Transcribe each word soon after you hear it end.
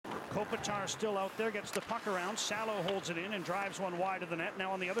Kopitar still out there, gets the puck around. Salo holds it in and drives one wide of the net.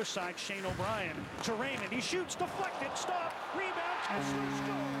 Now on the other side, Shane O'Brien to Raymond. He shoots, deflected, stop, rebound, Kesler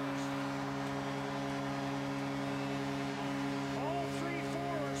scores. All three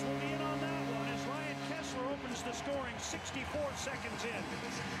forwards will be in on that one as Ryan Kesler opens the scoring 64 seconds in.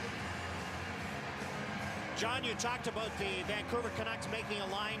 John, you talked about the Vancouver Canucks making a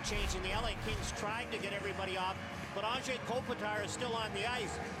line change, and the LA Kings trying to get everybody off, but Anze Kopitar is still on the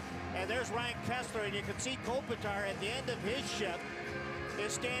ice. And there's Ryan Kesler, and you can see Kopitar at the end of his shift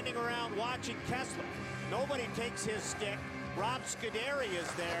is standing around watching Kesler. Nobody takes his stick. Rob Scuderi is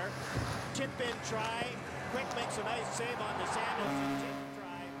there. Tip-in try. Quick makes a nice save on the Sanders tip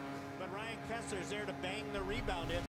try, but Ryan Kesler's there to bang the rebound in.